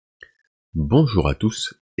Bonjour à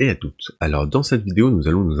tous et à toutes. Alors dans cette vidéo, nous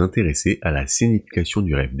allons nous intéresser à la signification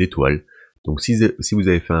du rêve d'étoiles. Donc si vous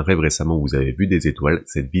avez fait un rêve récemment où vous avez vu des étoiles,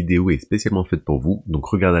 cette vidéo est spécialement faite pour vous, donc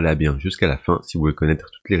regardez-la bien jusqu'à la fin si vous voulez connaître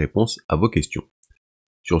toutes les réponses à vos questions.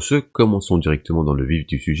 Sur ce, commençons directement dans le vif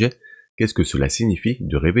du sujet. Qu'est-ce que cela signifie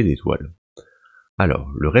de rêver d'étoiles? Alors,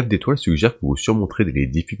 le rêve d'étoiles suggère que vous surmonterez les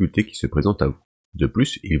difficultés qui se présentent à vous. De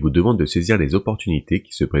plus, il vous demande de saisir les opportunités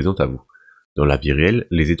qui se présentent à vous. Dans la vie réelle,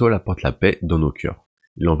 les étoiles apportent la paix dans nos cœurs.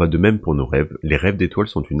 Il en va de même pour nos rêves. Les rêves d'étoiles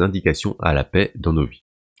sont une indication à la paix dans nos vies.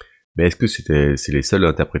 Mais est-ce que c'est les seules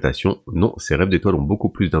interprétations? Non, ces rêves d'étoiles ont beaucoup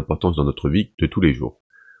plus d'importance dans notre vie de tous les jours.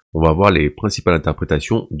 On va voir les principales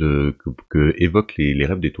interprétations que évoquent les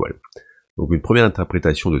rêves d'étoiles. Donc une première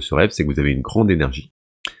interprétation de ce rêve, c'est que vous avez une grande énergie.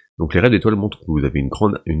 Donc les rêves d'étoiles montrent que vous avez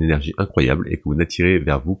une énergie incroyable et que vous n'attirez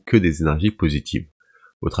vers vous que des énergies positives.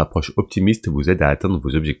 Votre approche optimiste vous aide à atteindre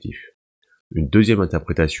vos objectifs. Une deuxième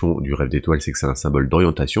interprétation du rêve d'étoile, c'est que c'est un symbole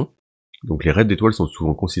d'orientation. Donc les rêves d'étoiles sont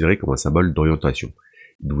souvent considérés comme un symbole d'orientation.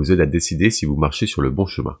 Ils vous aident à décider si vous marchez sur le bon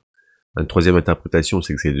chemin. Une troisième interprétation,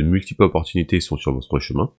 c'est que de multiples opportunités sont sur votre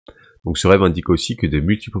chemin. Donc ce rêve indique aussi que de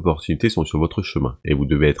multiples opportunités sont sur votre chemin, et vous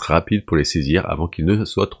devez être rapide pour les saisir avant qu'il ne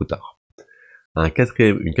soit trop tard.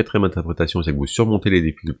 Une quatrième interprétation, c'est que vous surmontez les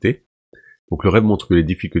difficultés. Donc le rêve montre que les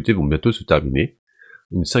difficultés vont bientôt se terminer.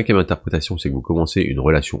 Une cinquième interprétation, c'est que vous commencez une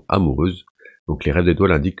relation amoureuse. Donc les rêves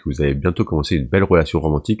d'étoiles indiquent que vous allez bientôt commencer une belle relation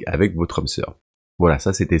romantique avec votre âme sœur. Voilà,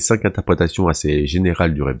 ça c'était 5 interprétations assez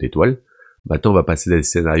générales du rêve d'étoiles. Maintenant on va passer à des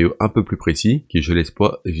scénarios un peu plus précis, qui je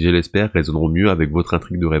l'espère résonneront mieux avec votre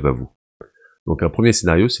intrigue de rêve à vous. Donc un premier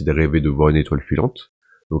scénario, c'est de rêver de voir une étoile filante.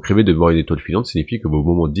 Donc rêver de voir une étoile filante signifie que vos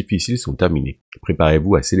moments difficiles sont terminés.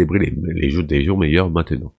 Préparez-vous à célébrer des jours meilleurs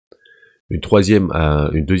maintenant. Un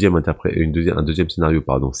deuxième scénario,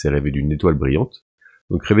 c'est rêver d'une étoile brillante.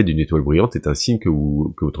 Donc rêver d'une étoile brillante est un signe que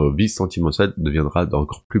votre vie sentimentale deviendra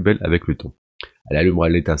encore plus belle avec le temps. Elle allumera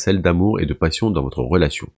l'étincelle d'amour et de passion dans votre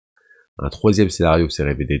relation. Un troisième scénario, c'est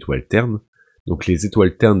rêver d'étoiles ternes. Donc les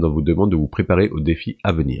étoiles ternes vous demandent de vous préparer aux défis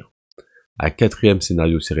à venir. Un quatrième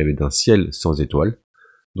scénario, c'est rêver d'un ciel sans étoiles.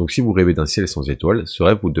 Donc si vous rêvez d'un ciel sans étoiles, ce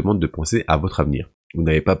rêve vous demande de penser à votre avenir. Vous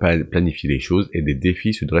n'avez pas planifié les choses et des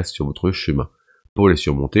défis se dressent sur votre chemin. Pour les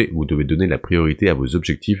surmonter, vous devez donner la priorité à vos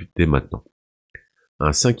objectifs dès maintenant.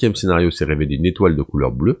 Un cinquième scénario, c'est rêver d'une étoile de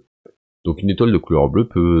couleur bleue. Donc une étoile de couleur bleue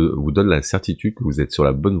vous donne la certitude que vous êtes sur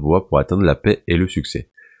la bonne voie pour atteindre la paix et le succès.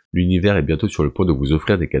 L'univers est bientôt sur le point de vous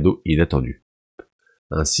offrir des cadeaux inattendus.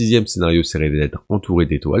 Un sixième scénario, c'est rêver d'être entouré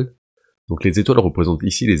d'étoiles. Donc les étoiles représentent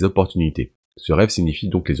ici les opportunités. Ce rêve signifie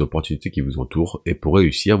donc les opportunités qui vous entourent, et pour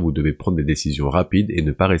réussir, vous devez prendre des décisions rapides et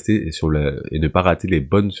ne pas rater les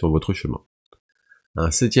bonnes sur votre chemin. Un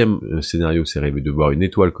septième scénario, c'est rêver de voir une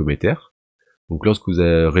étoile cométaire. Donc lorsque vous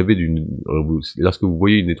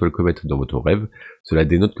voyez une étoile comète dans votre rêve, cela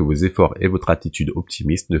dénote que vos efforts et votre attitude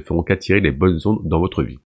optimiste ne feront qu'attirer les bonnes ondes dans votre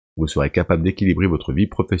vie. Vous serez capable d'équilibrer votre vie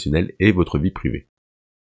professionnelle et votre vie privée.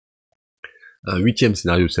 Un huitième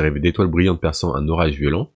scénario, c'est rêver d'étoiles brillantes perçant un orage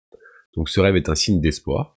violent. Donc ce rêve est un signe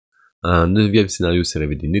d'espoir. Un neuvième scénario, c'est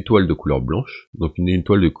rêver d'une étoile de couleur blanche. Donc une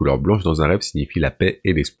étoile de couleur blanche dans un rêve signifie la paix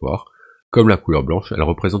et l'espoir. Comme la couleur blanche, elle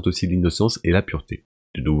représente aussi l'innocence et la pureté.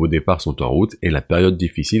 De nouveaux départs sont en route et la période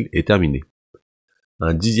difficile est terminée.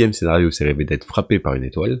 Un dixième scénario, c'est rêver d'être frappé par une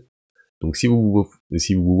étoile. Donc si vous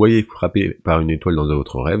voyez frappé par une étoile dans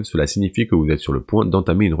votre rêve, cela signifie que vous êtes sur le point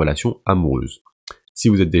d'entamer une relation amoureuse. Si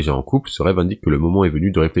vous êtes déjà en couple, ce rêve indique que le moment est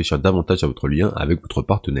venu de réfléchir davantage à votre lien avec votre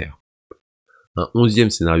partenaire. Un onzième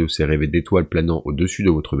scénario, c'est rêver d'étoiles planant au-dessus de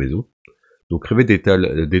votre maison. Donc rêver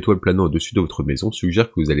d'étoiles planant au-dessus de votre maison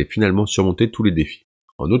suggère que vous allez finalement surmonter tous les défis.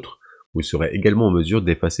 En outre, vous serez également en mesure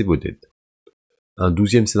d'effacer vos dettes. Un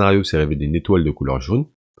douzième scénario, c'est rêver d'une étoile de couleur jaune.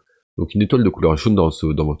 Donc une étoile de couleur jaune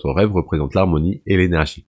dans votre rêve représente l'harmonie et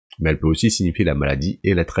l'énergie. Mais elle peut aussi signifier la maladie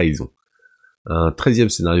et la trahison. Un 13e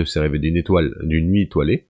scénario, c'est rêver d'une nuit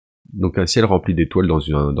étoilée. Donc un ciel rempli d'étoiles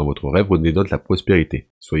dans votre rêve dénote la prospérité.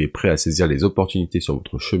 Soyez prêt à saisir les opportunités sur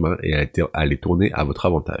votre chemin et à les tourner à votre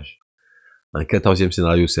avantage. Un 14e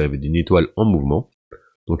scénario, c'est rêver d'une étoile en mouvement.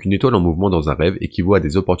 Donc une étoile en mouvement dans un rêve équivaut à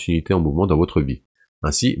des opportunités en mouvement dans votre vie.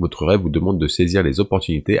 Ainsi, votre rêve vous demande de saisir les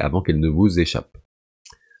opportunités avant qu'elles ne vous échappent.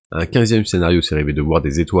 Un 15e scénario, c'est rêver de voir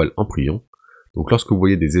des étoiles en priant. Donc lorsque vous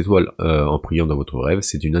voyez des étoiles en priant dans votre rêve,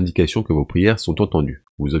 c'est une indication que vos prières sont entendues.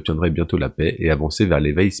 Vous obtiendrez bientôt la paix et avancez vers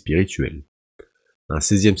l'éveil spirituel. Un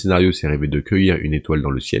 16e scénario, c'est rêver de cueillir une étoile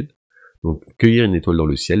dans le ciel. Donc cueillir une étoile dans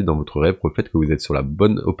le ciel dans votre rêve reflète que vous êtes sur la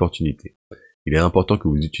bonne opportunité. Il est important que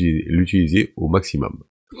vous l'utilisiez au maximum.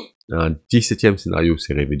 Un 17e scénario,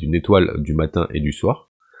 c'est rêver d'une étoile du matin et du soir.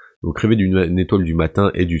 Donc rêver d'une étoile du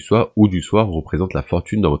matin et du soir ou du soir représente la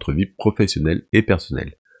fortune dans votre vie professionnelle et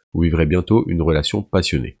personnelle. Vous vivrez bientôt une relation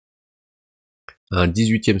passionnée. Un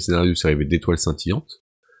 18e scénario, c'est rêver d'étoiles scintillantes.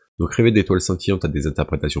 Donc rêver d'étoiles scintillantes a des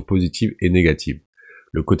interprétations positives et négatives.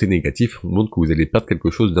 Le côté négatif montre que vous allez perdre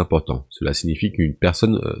quelque chose d'important. Cela signifie qu'une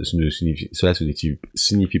personne, cela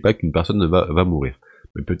signifie pas qu'une personne va mourir.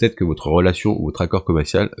 Mais peut-être que votre relation ou votre accord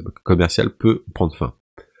commercial peut prendre fin.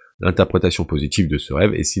 L'interprétation positive de ce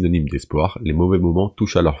rêve est synonyme d'espoir. Les mauvais moments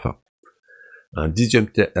touchent à leur fin. Un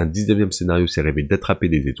 19e scénario, c'est rêver d'attraper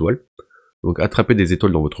des étoiles. Donc attraper des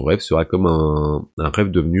étoiles dans votre rêve sera comme un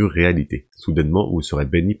rêve devenu réalité. Soudainement, vous serez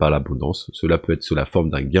béni par l'abondance. Cela peut être sous la forme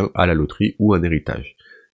d'un gain à la loterie ou un héritage.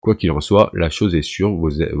 Quoi qu'il en soit, la chose est sûre,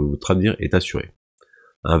 votre avenir est assuré.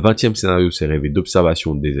 Un 20e scénario, c'est rêver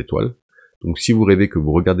d'observation des étoiles. Donc si vous rêvez que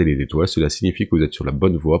vous regardez les étoiles, cela signifie que vous êtes sur la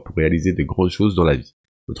bonne voie pour réaliser de grandes choses dans la vie.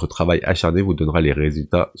 Votre travail acharné vous donnera les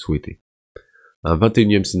résultats souhaités. Un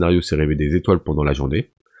 21e scénario, c'est rêver des étoiles pendant la journée.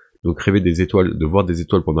 Donc rêver des étoiles, de voir des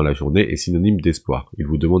étoiles pendant la journée est synonyme d'espoir. Il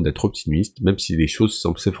vous demande d'être optimiste, même si les choses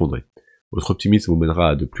semblent s'effondrer. Votre optimisme vous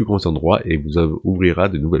mènera à de plus grands endroits et vous ouvrira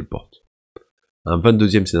de nouvelles portes. Un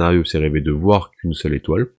 22e scénario, c'est rêver de voir qu'une seule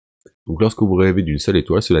étoile. Donc lorsque vous rêvez d'une seule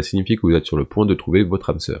étoile, cela signifie que vous êtes sur le point de trouver votre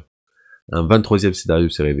âme sœur. Un 23e scénario,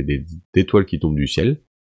 c'est rêver d'étoiles qui tombent du ciel.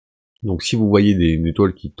 Donc si vous voyez une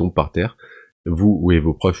étoile qui tombe par terre, vous et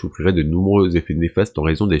vos proches souffrirez de nombreux effets néfastes en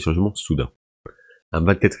raison des changements soudains. Un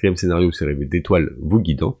 24e scénario, c'est rêver d'étoiles vous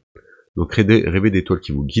guidant. Donc rêver d'étoiles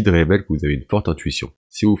qui vous guident révèle que vous avez une forte intuition.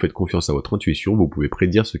 Si vous faites confiance à votre intuition, vous pouvez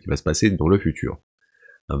prédire ce qui va se passer dans le futur.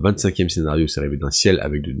 Un 25e scénario, c'est rêver d'un ciel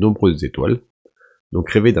avec de nombreuses étoiles. Donc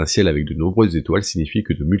rêver d'un ciel avec de nombreuses étoiles signifie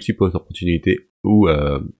que de multiples opportunités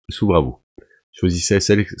s'ouvrent à vous. Choisissez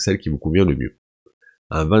celle qui vous convient le mieux.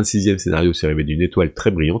 Un 26e scénario, c'est rêver d'une étoile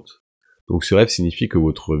très brillante. Donc ce rêve signifie que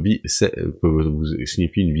votre vie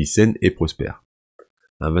signifie une vie saine et prospère.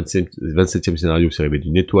 Un 27e scénario, c'est rêver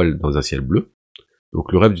d'une étoile dans un ciel bleu.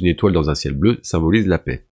 Donc le rêve d'une étoile dans un ciel bleu symbolise la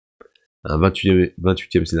paix. Un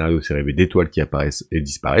 28e scénario, c'est rêver d'étoiles qui apparaissent et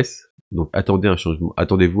disparaissent. Donc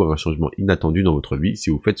attendez-vous à un changement inattendu dans votre vie si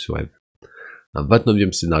vous faites ce rêve. Un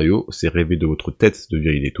 29e scénario, c'est rêver de votre tête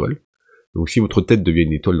devient une étoile. Donc si votre tête devient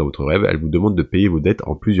une étoile dans votre rêve, elle vous demande de payer vos dettes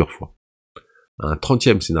en plusieurs fois. Un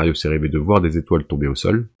 30e scénario, c'est rêver de voir des étoiles tomber au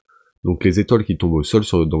sol. Donc les étoiles qui tombent au sol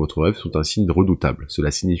dans votre rêve sont un signe redoutable. Cela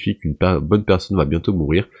signifie qu'une bonne personne va bientôt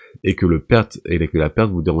mourir et que la perte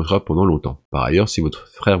vous dérangera pendant longtemps. Par ailleurs, si votre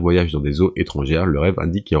frère voyage dans des eaux étrangères, le rêve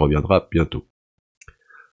indique qu'il reviendra bientôt.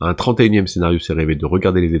 Un 31e scénario, c'est rêver de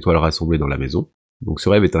regarder les étoiles rassemblées dans la maison. Donc ce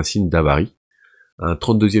rêve est un signe d'avarie. Un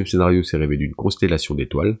 32e scénario, c'est rêver d'une constellation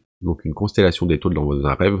d'étoiles. Donc une constellation d'étoiles dans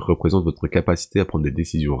un rêve représente votre capacité à prendre des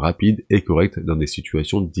décisions rapides et correctes dans des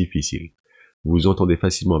situations difficiles. Vous vous entendez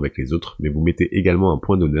facilement avec les autres, mais vous mettez également un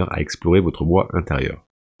point d'honneur à explorer votre moi intérieur.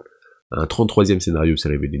 Un 33e scénario, c'est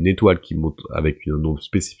rêver d'une étoile qui monte avec un nombre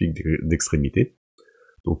spécifique d'extrémités.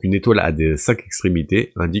 Donc une étoile à 5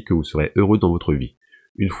 extrémités indique que vous serez heureux dans votre vie.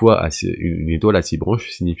 Une étoile à 6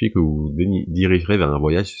 branches signifie que vous vous dirigerez vers un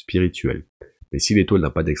voyage spirituel. Mais si l'étoile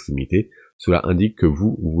n'a pas d'extrémité, cela indique que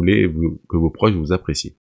vous voulez que vos proches vous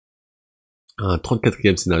apprécient. Un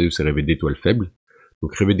 34e scénario, c'est rêver d'étoiles faibles.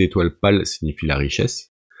 Donc rêver d'étoiles pâles signifie la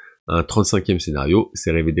richesse. Un 35e scénario,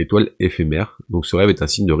 c'est rêver d'étoiles éphémères. Donc ce rêve est un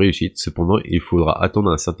signe de réussite. Cependant, il faudra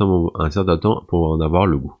attendre un certain temps pour en avoir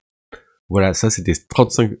le goût. Voilà, ça c'était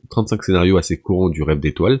 35 scénarios assez courants du rêve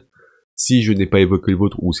d'étoiles. Si je n'ai pas évoqué le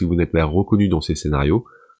vôtre ou si vous n'êtes pas reconnu dans ces scénarios,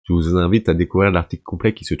 je vous invite à découvrir l'article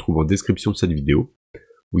complet qui se trouve en description de cette vidéo.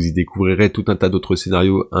 Vous y découvrirez tout un tas d'autres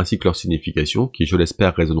scénarios ainsi que leur signification qui, je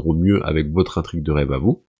l'espère, résonneront mieux avec votre intrigue de rêve à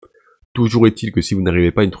vous. Toujours est-il que si vous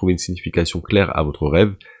n'arrivez pas à y trouver une signification claire à votre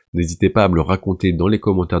rêve, n'hésitez pas à me le raconter dans les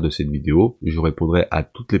commentaires de cette vidéo, je répondrai à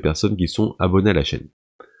toutes les personnes qui sont abonnées à la chaîne.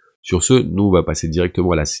 Sur ce, nous on va passer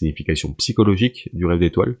directement à la signification psychologique du rêve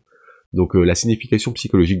d'étoiles. Donc la signification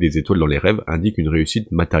psychologique des étoiles dans les rêves indique une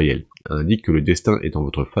réussite matérielle, indique que le destin est en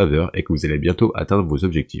votre faveur et que vous allez bientôt atteindre vos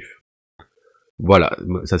objectifs. Voilà,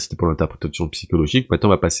 ça c'était pour l'interprétation psychologique. Maintenant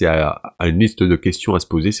on va passer à une liste de questions à se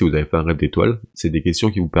poser si vous avez fait un rêve d'étoiles. C'est des questions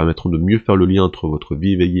qui vous permettront de mieux faire le lien entre votre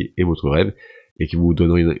vie éveillée et votre rêve, et qui vous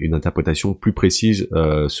donneront une interprétation plus précise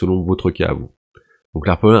selon votre cas à vous. Donc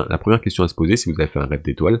la première question à se poser si vous avez fait un rêve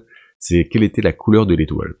d'étoiles, c'est quelle était la couleur de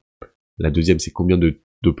l'étoile. La deuxième, c'est combien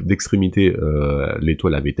d'extrémités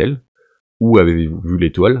l'étoile avait-elle. Où avez-vous vu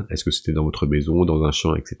l'étoile? Est-ce que c'était dans votre maison, dans un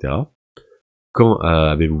champ, etc. Quand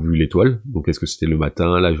avez-vous vu l'étoile? Donc est-ce que c'était le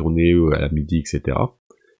matin, la journée, à midi, etc.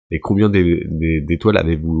 Et combien d'étoiles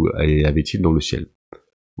avait-il dans le ciel?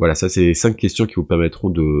 Voilà, ça c'est 5 questions qui vous permettront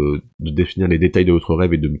de définir les détails de votre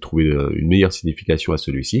rêve et de me trouver une meilleure signification à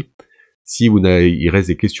celui-ci. Si il reste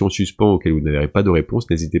des questions en suspens auxquelles vous n'avez pas de réponse,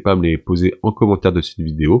 n'hésitez pas à me les poser en commentaire de cette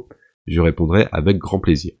vidéo, je répondrai avec grand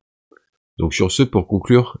plaisir. Donc sur ce, pour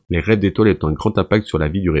conclure, les rêves d'étoiles ont un grand impact sur la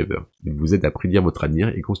vie du rêveur. Ils vous aident à prédire votre avenir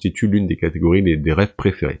et constituent l'une des catégories des rêves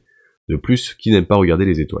préférés. De plus, qui n'aime pas regarder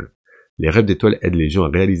les étoiles? Les rêves d'étoiles aident les gens à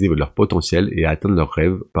réaliser leur potentiel et à atteindre leurs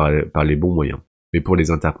rêves par les bons moyens. Mais pour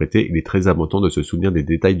les interpréter, il est très important de se souvenir des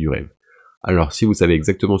détails du rêve. Alors si vous savez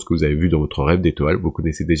exactement ce que vous avez vu dans votre rêve d'étoile, vous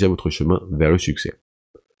connaissez déjà votre chemin vers le succès.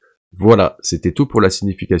 Voilà, c'était tout pour la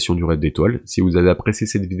signification du rêve d'étoile. Si vous avez apprécié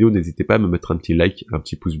cette vidéo, n'hésitez pas à me mettre un petit like, un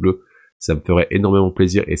petit pouce bleu. Ça me ferait énormément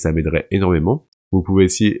plaisir et ça m'aiderait énormément. Vous pouvez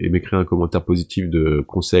aussi m'écrire un commentaire positif de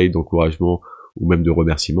conseil, d'encouragement ou même de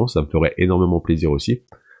remerciement. Ça me ferait énormément plaisir aussi.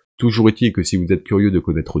 Toujours est-il que si vous êtes curieux de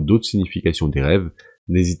connaître d'autres significations des rêves,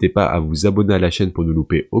 n'hésitez pas à vous abonner à la chaîne pour ne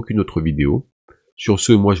louper aucune autre vidéo. Sur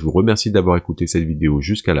ce, moi je vous remercie d'avoir écouté cette vidéo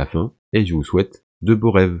jusqu'à la fin et je vous souhaite de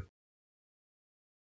beaux rêves.